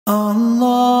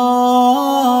Allahu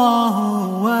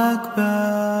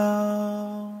Akbar.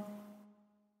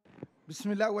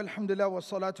 Bismillah walhamdulillah wa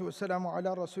salatu wa salamu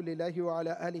ala rasulillahi wa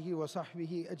ala alihi wa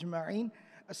sahbihi ajma'een.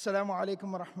 Assalamu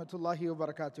alaikum wa rahmatullahi wa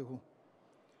barakatuhu.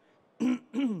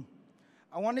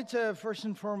 I wanted to first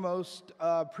and foremost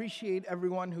appreciate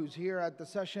everyone who's here at the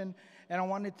session, and I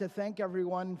wanted to thank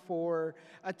everyone for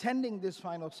attending this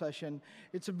final session.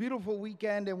 It's a beautiful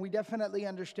weekend, and we definitely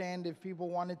understand if people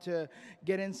wanted to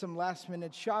get in some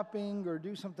last-minute shopping or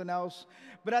do something else.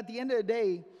 But at the end of the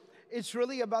day, it's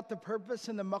really about the purpose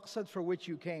and the maqsad for which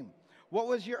you came. What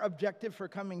was your objective for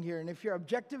coming here? And if your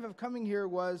objective of coming here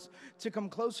was to come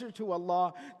closer to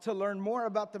Allah, to learn more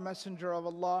about the Messenger of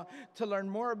Allah, to learn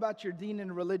more about your deen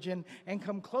and religion, and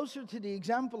come closer to the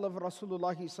example of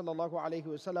Rasulullah sallallahu alaihi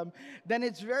wasallam, then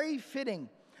it's very fitting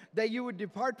that you would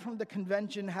depart from the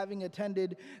convention having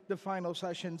attended the final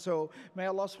session. So may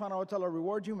Allah subhanahu wa ta'ala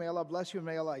reward you, may Allah bless you, and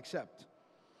may Allah accept.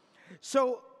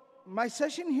 So my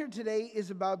session here today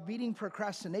is about beating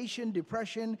procrastination,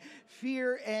 depression,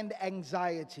 fear, and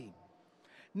anxiety.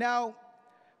 Now,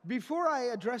 before I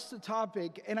address the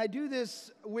topic, and I do this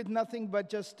with nothing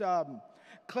but just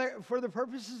for the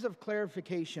purposes of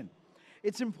clarification,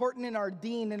 it's important in our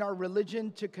deen, in our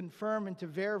religion, to confirm and to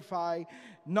verify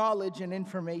knowledge and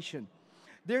information.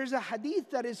 There's a hadith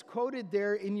that is quoted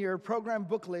there in your program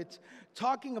booklet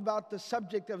talking about the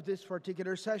subject of this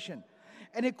particular session.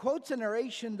 And it quotes a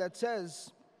narration that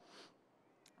says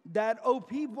that, O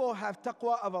people, have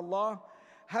taqwa of Allah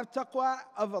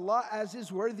as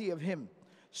is worthy of Him.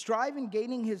 Strive in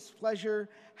gaining His pleasure,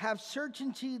 have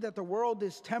certainty that the world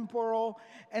is temporal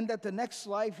and that the next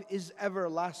life is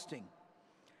everlasting.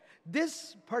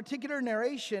 This particular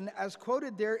narration, as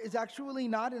quoted there, is actually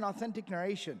not an authentic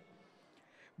narration.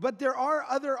 But there are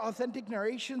other authentic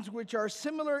narrations which are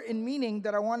similar in meaning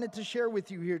that I wanted to share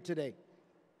with you here today.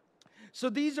 So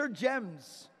these are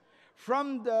gems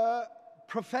from the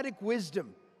prophetic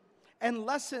wisdom and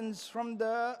lessons from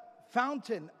the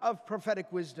fountain of prophetic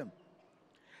wisdom.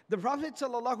 The Prophet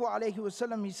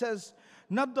ﷺ, he says,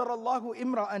 نَضَّرَ اللَّهُ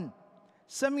إِمْرَأً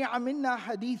سَمِعَ مِنَّا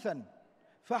حَدِيثًا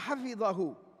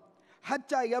فَحَفِظَهُ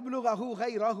حَتَّى يَبْلُغَهُ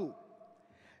غَيْرَهُ.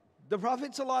 The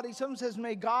Prophet ﷺ says,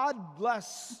 may God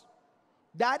bless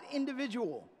that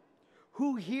individual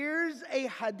who hears a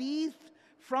hadith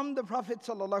from the Prophet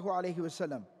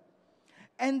ﷺ.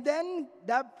 And then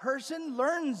that person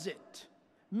learns it,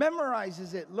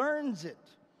 memorizes it, learns it.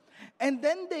 And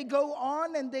then they go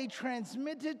on and they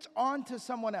transmit it on to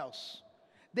someone else.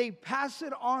 They pass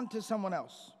it on to someone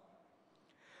else.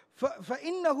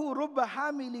 فَإِنَّهُ رُبَّ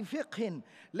حَامِلِ فِقْهٍ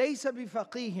لَيْسَ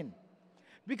بِفَقِيهٍ.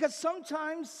 Because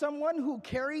sometimes someone who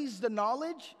carries the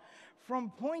knowledge from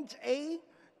point A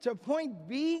to point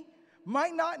B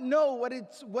might not know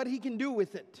what he can do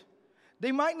with it.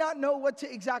 They might not know what to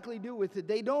exactly do with it.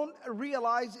 They don't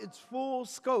realize its full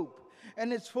scope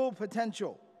and its full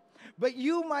potential. But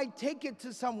you might take it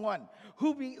to someone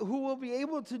who will be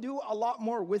able to do a lot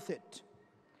more with it.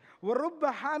 وَرُبَّ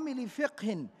حَامِلِ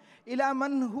فِقْهٍ إِلَى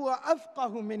مَنْ هُوَ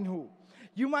أَفْقَهُ مِنْهُ.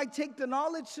 You might take the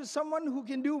knowledge to someone who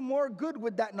can do more good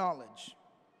with that knowledge.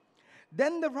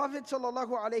 Then the Prophet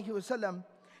ﷺ,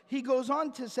 he goes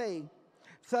on to say,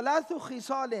 ثلاث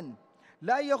خصال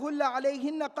لا يغل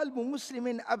عليهن قلب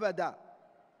مسلم أبدا.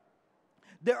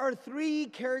 There are three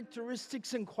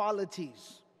characteristics and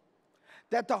qualities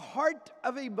that the heart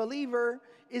of a believer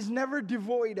is never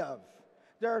devoid of.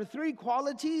 There are three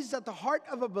qualities that the heart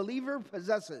of a believer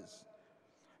possesses.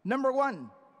 Number one,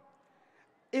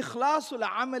 إخلاص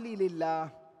العمل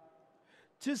لله.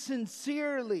 To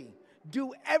sincerely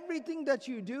do everything that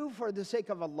you do for the sake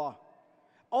of Allah.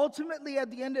 Ultimately,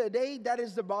 at the end of the day, that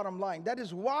is the bottom line. That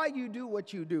is why you do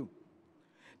what you do.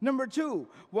 Number two,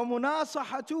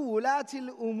 وَمُنَاصَحَةُ وُلَاةِ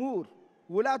الْأُمُورِ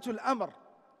وُلَاةُ الْأَمْرِ.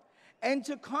 And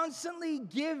to constantly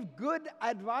give good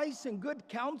advice and good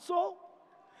counsel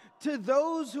to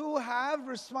those who have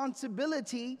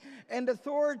responsibility and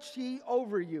authority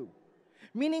over you.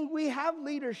 Meaning we have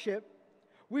leadership,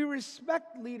 we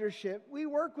respect leadership, we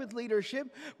work with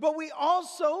leadership, but we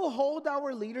also hold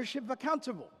our leadership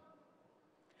accountable.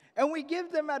 And we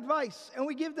give them advice, and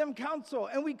we give them counsel,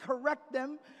 and we correct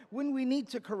them when we need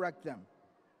to correct them.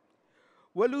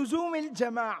 وَلُزُومِ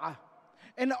الْجَمَاعَةِ.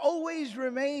 And always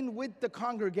remain with the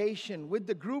congregation, with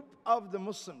the group of the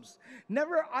Muslims.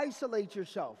 Never isolate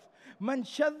yourself. مَنْ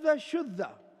شَذَّ شُذَّ.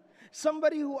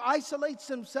 Somebody who isolates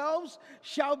themselves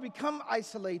shall become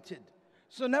isolated.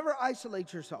 So never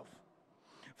isolate yourself.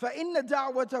 فَإِنَّ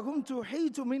دَعْوَتَهُمْ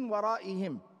تُحِيطُ مِنْ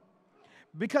وَرَائِهِمْ.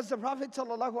 Because the Prophet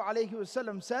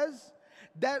ﷺ says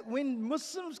that when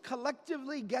Muslims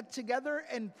collectively get together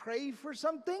and pray for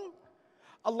something,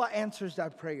 Allah answers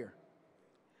that prayer.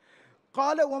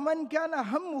 قَالَ وَمَنْ كَانَ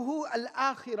هَمُّهُ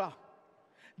الْآخِرَةِ.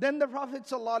 Then the Prophet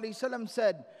ﷺ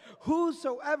said,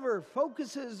 whosoever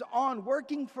focuses on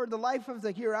working for the life of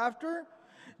the hereafter,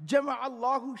 جَمَعَ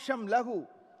اللَّهُ شَمْلَهُ.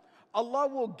 Allah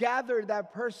will gather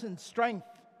that person's strength.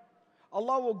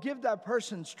 Allah will give that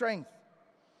person strength.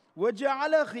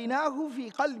 وَجَعَلَ غِنَاهُ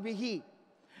فِي قَلْبِهِ.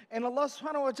 And Allah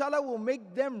subhanahu wa ta'ala will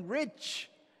make them rich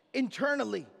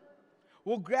internally.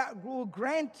 Will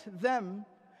grant them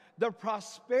the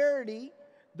prosperity,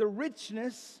 the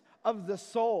richness of the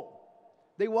soul.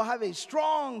 They will have a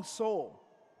strong soul.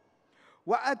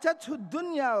 وَأَتَتْهُ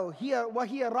الدُّنْيَا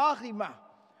وَهِيَ رَاغِمَةٌ.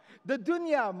 The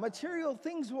dunya, material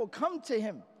things will come to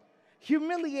him,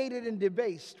 humiliated and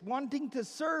debased, wanting to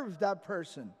serve that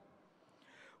person.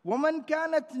 وَمَنْ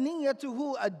كَانَتْ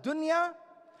نِيَّتُهُ الدُّنْيَا.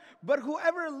 But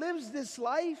whoever lives this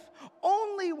life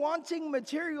only wanting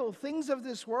material things of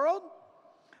this world,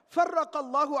 فَرَّقَ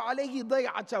اللَّهُ عَلَيْهِ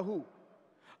ضَيْعَتَهُ.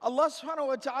 Allah subhanahu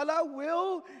wa ta'ala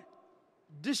will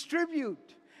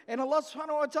distribute, and Allah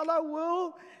subhanahu wa ta'ala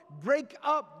will break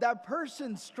up that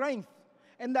person's strength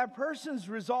and that person's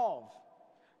resolve.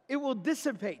 It will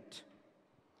dissipate.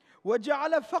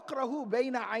 وَجَعَلَ فَقْرَهُ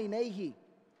بَيْنَ عَيْنَيْهِ.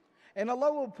 And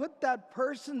Allah will put that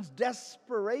person's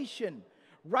desperation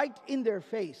right in their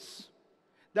face.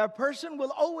 That person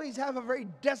will always have a very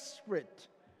desperate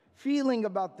feeling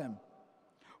about them.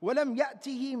 وَلَمْ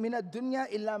يَأْتِهِ مِنَ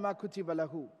الدُّنْيَا إِلَّا مَا كُتِبَ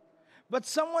لَهُ. But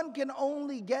someone can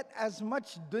only get as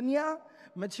much dunya,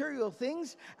 material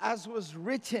things, as was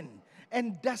written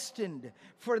and destined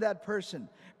for that person.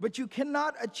 But you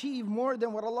cannot achieve more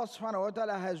than what Allah subhanahu wa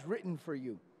ta'ala has written for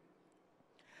you.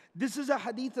 This is a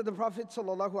hadith of the Prophet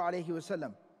sallallahu alaihi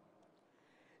wasallam.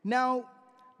 Now,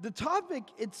 the topic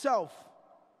itself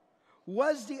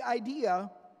was the idea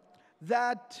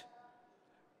that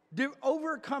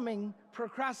overcoming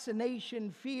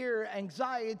procrastination, fear,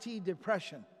 anxiety,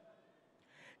 depression.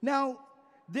 Now,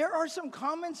 there are some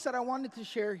comments that I wanted to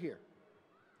share here.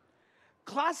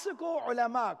 Classical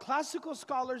ulama, classical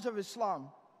scholars of Islam,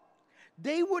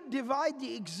 they would divide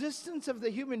the existence of the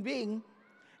human being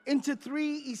into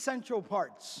three essential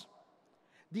parts: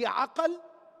 the aql,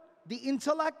 the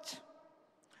intellect,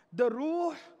 the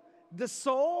ruh, the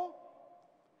soul,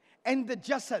 and the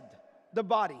jasad, the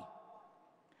body.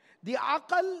 The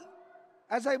aql,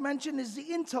 as I mentioned, is the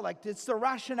intellect. It's the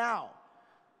rationale,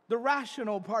 the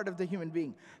rational part of the human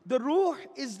being. The ruh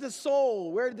is the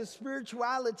soul, where the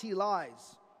spirituality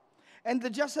lies. And the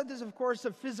jasad is, of course,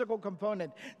 a physical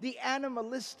component, the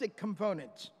animalistic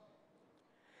component.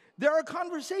 There are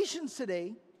conversations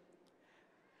today,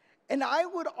 and I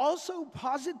would also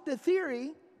posit the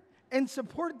theory and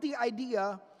support the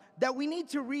idea that we need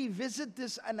to revisit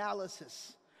this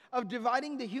analysis of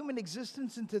dividing the human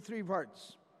existence into three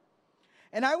parts.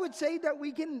 And I would say that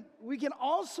we can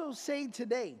also say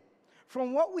today,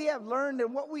 from what we have learned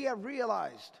and what we have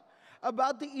realized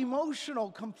about the emotional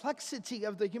complexity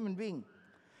of the human being,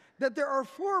 that there are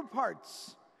four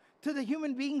parts to the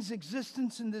human being's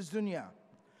existence in this dunya: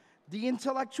 the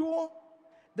intellectual,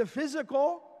 the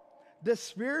physical, the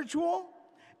spiritual,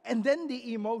 and then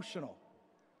the emotional.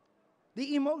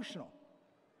 The emotional,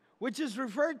 which is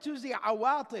referred to as the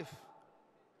awatif,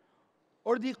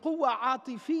 or the quwwa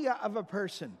atifiyya of a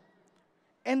person.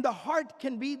 And the heart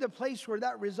can be the place where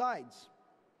that resides.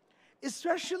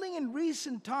 Especially in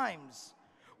recent times,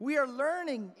 we are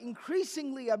learning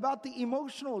increasingly about the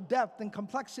emotional depth and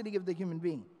complexity of the human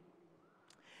being.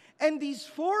 And these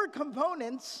four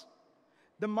components,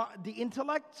 the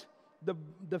intellect,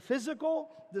 the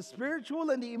physical, the spiritual,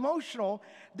 and the emotional,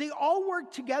 they all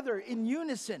work together in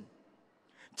unison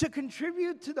to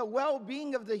contribute to the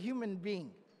well-being of the human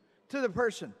being, to the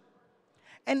person.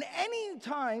 And any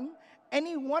time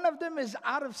any one of them is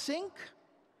out of sync,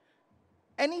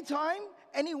 anytime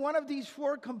any one of these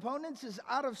four components is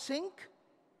out of sync,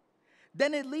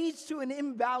 then it leads to an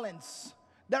imbalance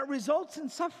that results in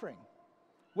suffering,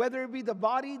 whether it be the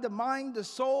body, the mind, the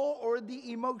soul, or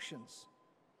the emotions.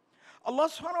 Allah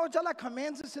subhanahu wa ta'ala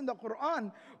commands us in the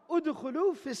Quran,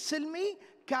 "Udkhulu fi silmi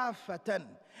kafatan."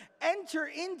 Enter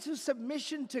into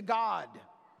submission to God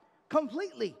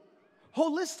completely,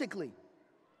 holistically.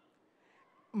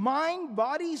 Mind,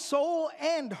 body, soul,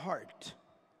 and heart.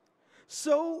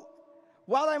 So,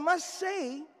 while I must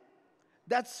say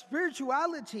that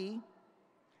spirituality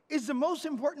is the most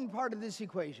important part of this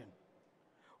equation.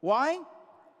 Why?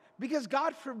 Because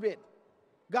God forbid,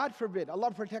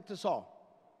 Allah protect us all.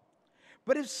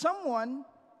 But if someone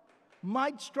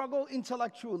might struggle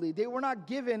intellectually, they were not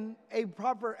given a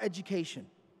proper education,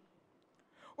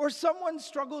 or someone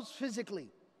struggles physically,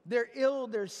 they're ill,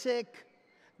 they're sick,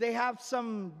 they have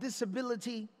some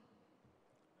disability,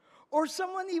 or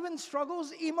someone even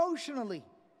struggles emotionally.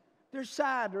 They're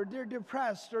sad, or they're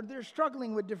depressed, or they're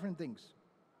struggling with different things.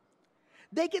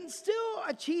 They can still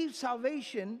achieve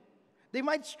salvation. They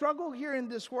might struggle here in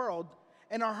this world,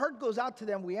 and our heart goes out to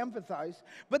them, we empathize,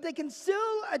 but they can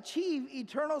still achieve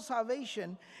eternal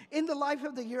salvation in the life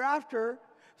of the hereafter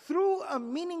through a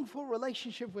meaningful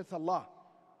relationship with Allah.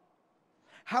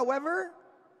 However,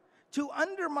 to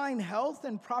undermine health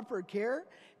and proper care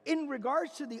in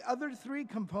regards to the other three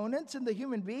components in the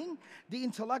human being, the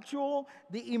intellectual,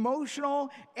 the emotional,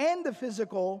 and the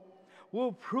physical,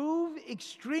 will prove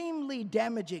extremely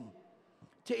damaging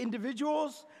to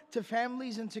individuals, to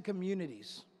families, and to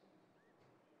communities.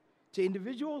 To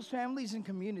individuals, families, and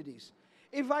communities.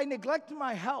 If I neglect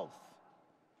my health,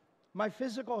 my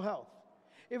physical health,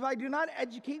 if I do not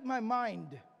educate my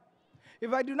mind,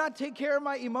 if I do not take care of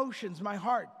my emotions, my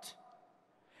heart,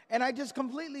 and I just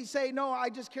completely say, no, I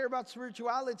just care about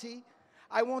spirituality,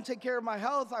 I won't take care of my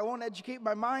health, I won't educate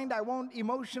my mind, I won't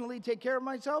emotionally take care of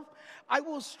myself, I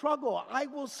will struggle, I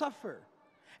will suffer.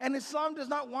 And Islam does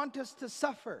not want us to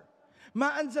suffer.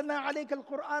 مَا أَنزَلْنَا عَلَيْكَ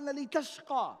الْقُرْآنَ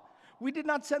لِتَشْقَى. We did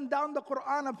not send down the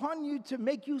Quran upon you to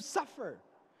make you suffer.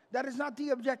 That is not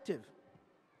the objective.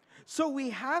 So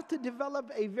we have to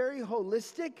develop a very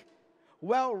holistic,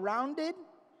 well-rounded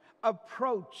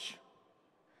approach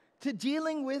to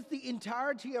dealing with the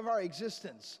entirety of our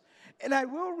existence. And I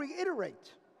will reiterate,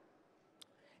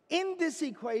 in this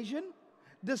equation,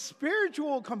 the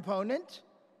spiritual component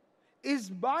is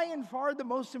by and far the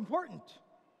most important.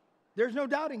 There's no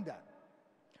doubting that.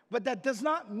 But that does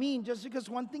not mean just because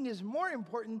one thing is more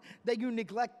important that you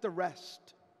neglect the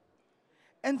rest.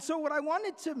 And so what I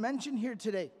wanted to mention here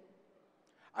today,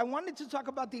 I wanted to talk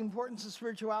about the importance of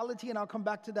spirituality, and I'll come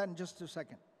back to that in just a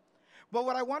second. But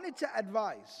what I wanted to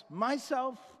advise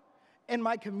myself and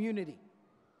my community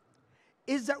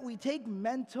is that we take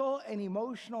mental and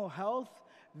emotional health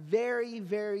very,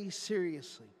 very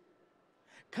seriously.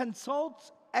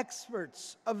 Consult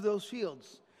experts of those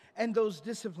fields and those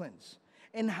disciplines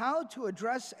in how to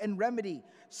address and remedy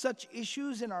such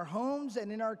issues in our homes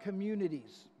and in our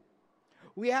communities.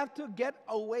 We have to get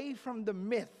away from the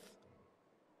myth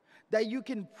that you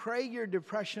can pray your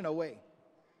depression away.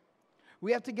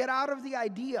 We have to get out of the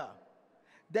idea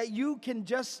that you can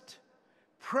just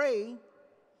pray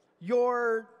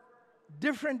your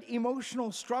different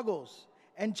emotional struggles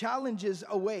and challenges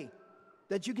away.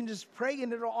 That you can just pray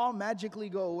and it'll all magically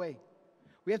go away.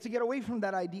 We have to get away from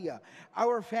that idea.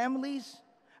 Our families,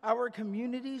 our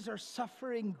communities are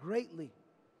suffering greatly.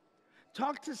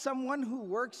 Talk to someone who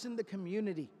works in the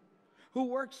community, who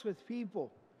works with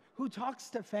people, who talks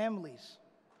to families.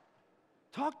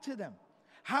 Talk to them.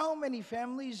 How many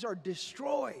families are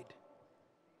destroyed?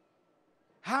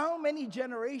 How many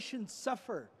generations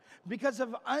suffer because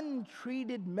of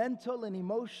untreated mental and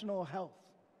emotional health?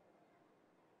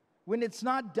 When it's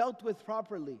not dealt with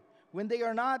properly, when they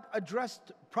are not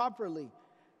addressed properly,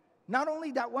 not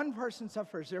only that one person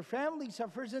suffers, their family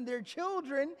suffers, and their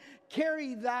children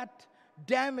carry that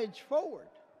damage forward.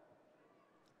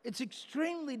 It's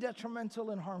extremely detrimental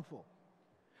and harmful.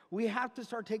 We have to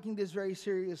start taking this very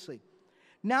seriously.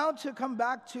 Now to come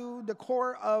back to the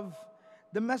core of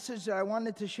the message that I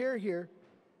wanted to share here,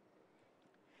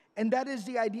 and that is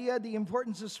the idea, the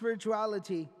importance of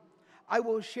spirituality. I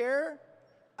will share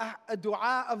a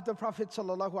dua of the Prophet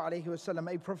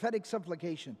ﷺ, a prophetic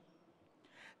supplication.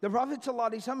 The Prophet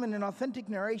ﷺ, in an authentic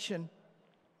narration,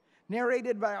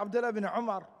 narrated by Abdul ibn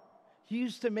Umar, he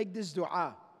used to make this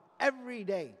dua every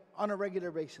day on a regular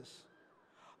basis.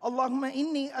 Allahumma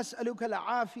inni as'aluka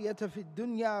al-afiyata fi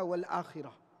dunya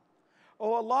wal-akhirah.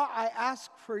 Oh Allah, I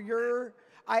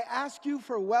ask you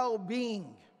for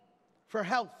well-being, for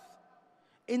health,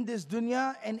 in this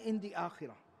dunya and in the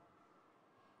akhirah.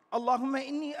 Allahumma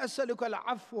inni as'aluka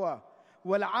al-afwa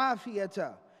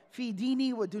wal-afiyata fi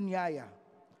dini wa dunyaya.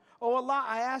 Oh Allah,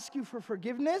 I ask you for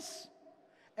forgiveness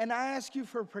and I ask you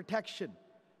for protection,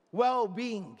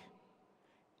 well-being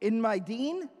in my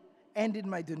deen and in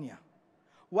my dunya.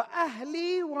 Wa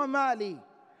ahli wa mali.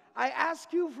 I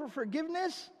ask you for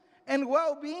forgiveness and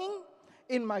well-being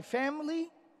in my family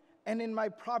and in my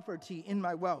property, in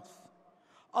my wealth.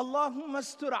 Allahumma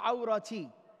astur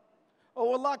awrati.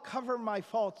 Oh Allah, cover my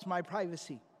faults, my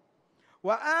privacy.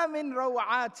 Wa amin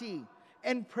rawati.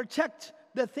 And protect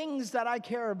the things that I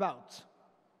care about.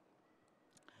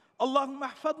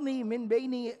 Allahumma ahfadni min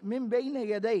bayni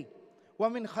yaday wa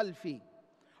min khalfi.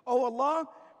 Oh Allah,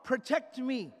 protect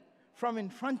me from in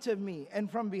front of me and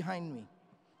from behind me.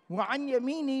 Wa an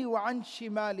yamini wa an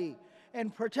shimali.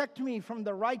 And protect me from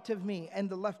the right of me and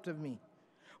the left of me.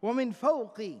 وَمِن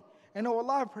فَوْقِي, and O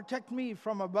Allah, protect me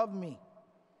from above me.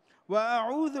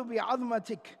 وَأَعُوذُ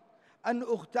بِعَظْمَتِكَ أَنْ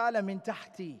أُغْتَالَ مِن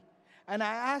تَحْتِي, and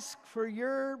I ask for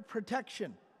your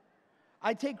protection.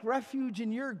 I take refuge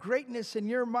in your greatness and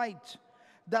your might,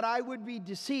 that I would be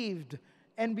deceived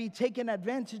and be taken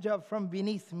advantage of from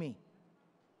beneath me.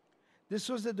 This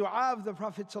was the dua of the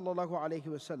Prophet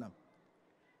ﷺ.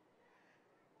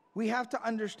 We have to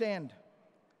understand,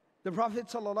 the Prophet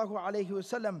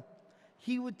ﷺ,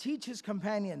 he would teach his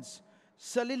companions,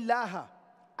 Salillaha,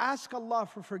 ask Allah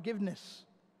for forgiveness,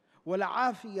 wal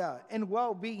afiyah, and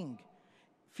well-being,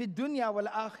 fi dunya wal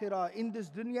akhirah, in this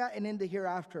dunya and in the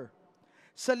hereafter.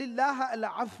 Salillaha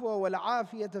al-afwa wal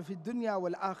afiyata fi dunya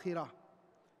wal akhirah.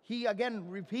 He again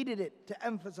repeated it to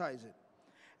emphasize it.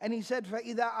 And he said,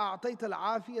 فَإِذَا أَعْطَيْتَ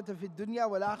الْعَافِيَةَ فِي الدُّنْيَا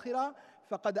وَالْآخِرَةِ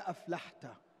فَقَدْ أَفْلَحْتَ.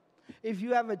 If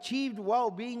you have achieved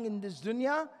well-being in this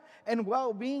dunya and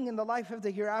well-being in the life of the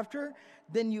hereafter,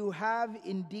 then you have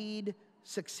indeed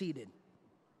succeeded.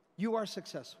 You are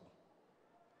successful.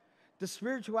 The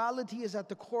spirituality is at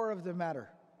the core of the matter.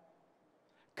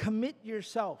 Commit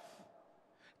yourself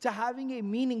to having a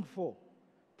meaningful,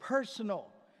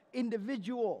 personal,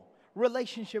 individual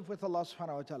relationship with Allah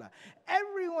subhanahu wa ta'ala.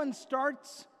 Everyone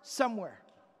starts somewhere.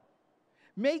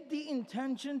 Make the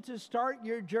intention to start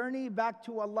your journey back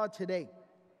to Allah today.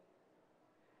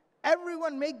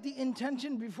 Everyone make the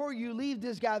intention before you leave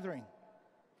this gathering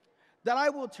that I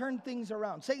will turn things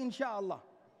around. Say inshallah.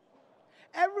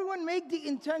 Everyone make the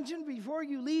intention before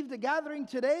you leave the gathering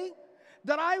today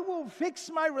that I will fix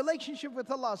my relationship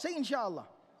with Allah. Say inshallah.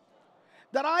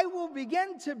 That I will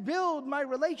begin to build my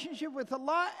relationship with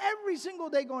Allah every single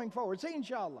day going forward. Say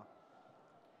inshallah.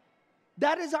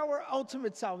 That is our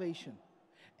ultimate salvation.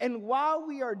 And while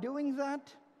we are doing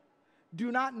that,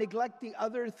 do not neglect the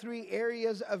other three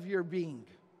areas of your being.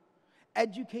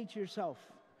 Educate yourself.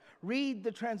 Read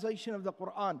the translation of the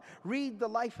Quran. Read the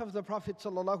life of the Prophet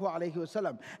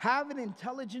ﷺ. Have an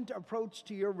intelligent approach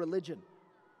to your religion.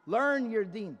 Learn your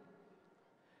deen.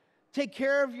 Take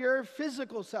care of your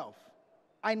physical self.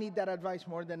 I need that advice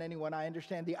more than anyone. I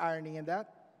understand the irony in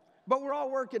that. But we're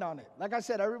all working on it. Like I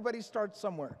said, everybody starts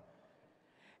somewhere.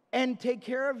 And take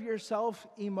care of yourself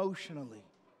emotionally.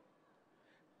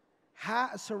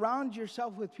 Surround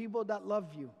yourself with people that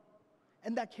love you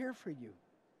and that care for you,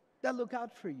 that look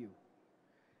out for you,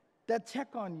 that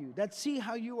check on you, that see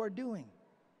how you are doing.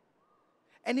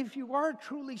 And if you are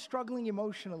truly struggling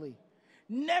emotionally,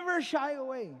 never shy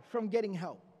away from getting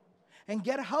help. And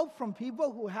get help from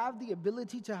people who have the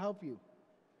ability to help you.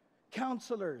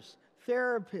 Counselors,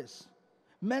 therapists,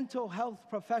 mental health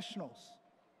professionals.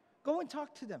 Go and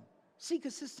talk to them. Seek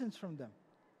assistance from them.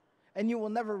 And you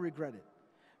will never regret it.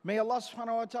 May Allah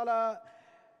subhanahu wa ta'ala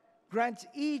grant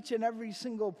each and every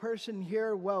single person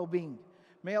here well-being.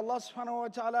 May Allah subhanahu wa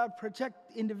ta'ala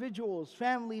protect individuals,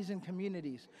 families, and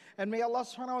communities. And may Allah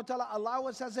subhanahu wa ta'ala allow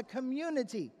us as a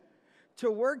community to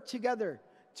work together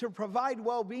to provide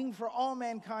well-being for all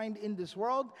mankind in this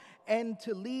world and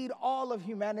to lead all of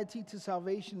humanity to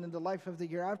salvation in the life of the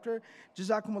hereafter.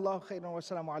 Jazakumullahu khairan wa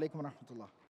assalamu alaikum wa rahmatullah.